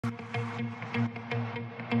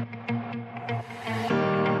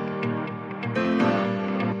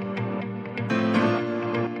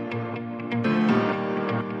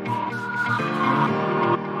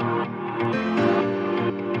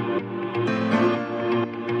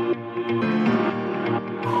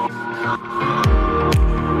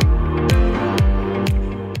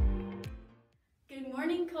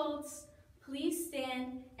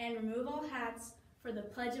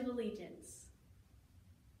allegiance.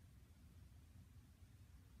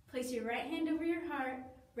 Place your right hand over your heart.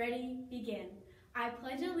 Ready, begin. I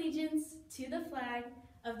pledge allegiance to the flag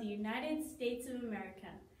of the United States of America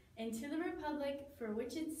and to the republic for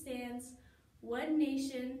which it stands, one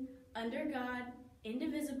nation, under God,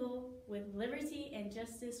 indivisible, with liberty and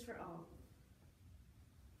justice for all.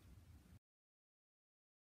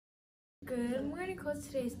 Good morning, Colt.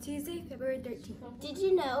 Today is Tuesday, February 13th. Did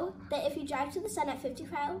you know that if you drive to the sun at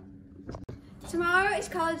 55? Tomorrow is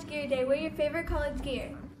College Gear Day. Wear your favorite college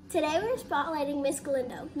gear. Today we're spotlighting Miss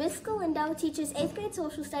Galindo. Miss Galindo teaches 8th grade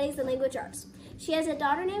social studies and language arts. She has a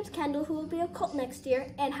daughter named Kendall who will be a Colt next year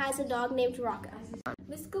and has a dog named Rocco.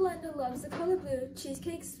 Miss Galindo loves the color blue,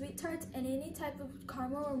 cheesecakes, sweet tarts, and any type of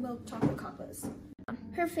caramel or milk chocolate combos.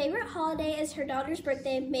 Her favorite holiday is her daughter's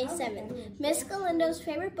birthday, May 7th. Miss Galindo's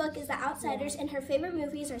favorite book is The Outsiders, and her favorite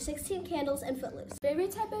movies are 16 Candles and Footloose.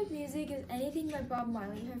 Favorite type of music is anything by Bob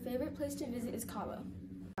Marley. Her favorite place to visit is Cabo.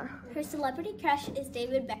 Her celebrity crush is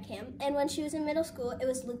David Beckham, and when she was in middle school, it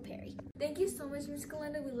was Luke Perry. Thank you so much, Miss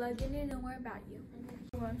Galindo. We love getting to know more about you.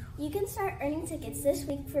 You can start earning tickets this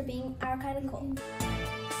week for being our kind of Colt.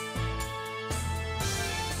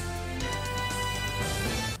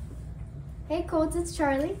 Hey Colts, it's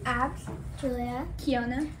Charlie, Abs, Julia,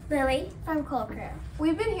 Kiona, Lily from Colt Crew.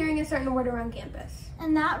 We've been hearing a certain word around campus.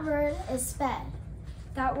 And that word is sped.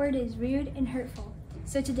 That word is rude and hurtful.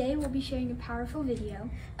 So today we'll be sharing a powerful video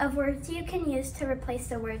of words you can use to replace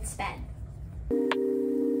the word sped.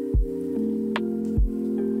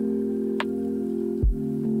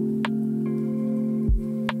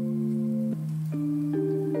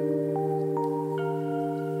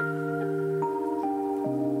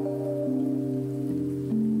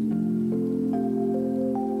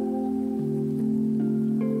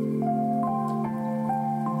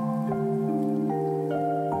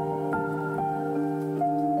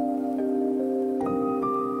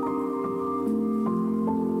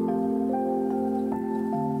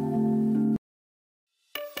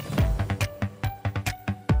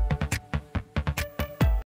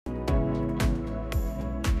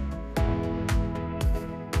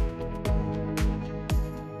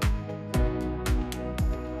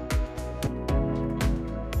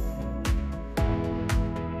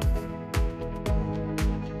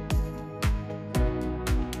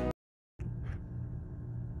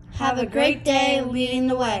 Have a great day leading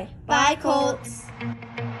the way. Bye, Colts.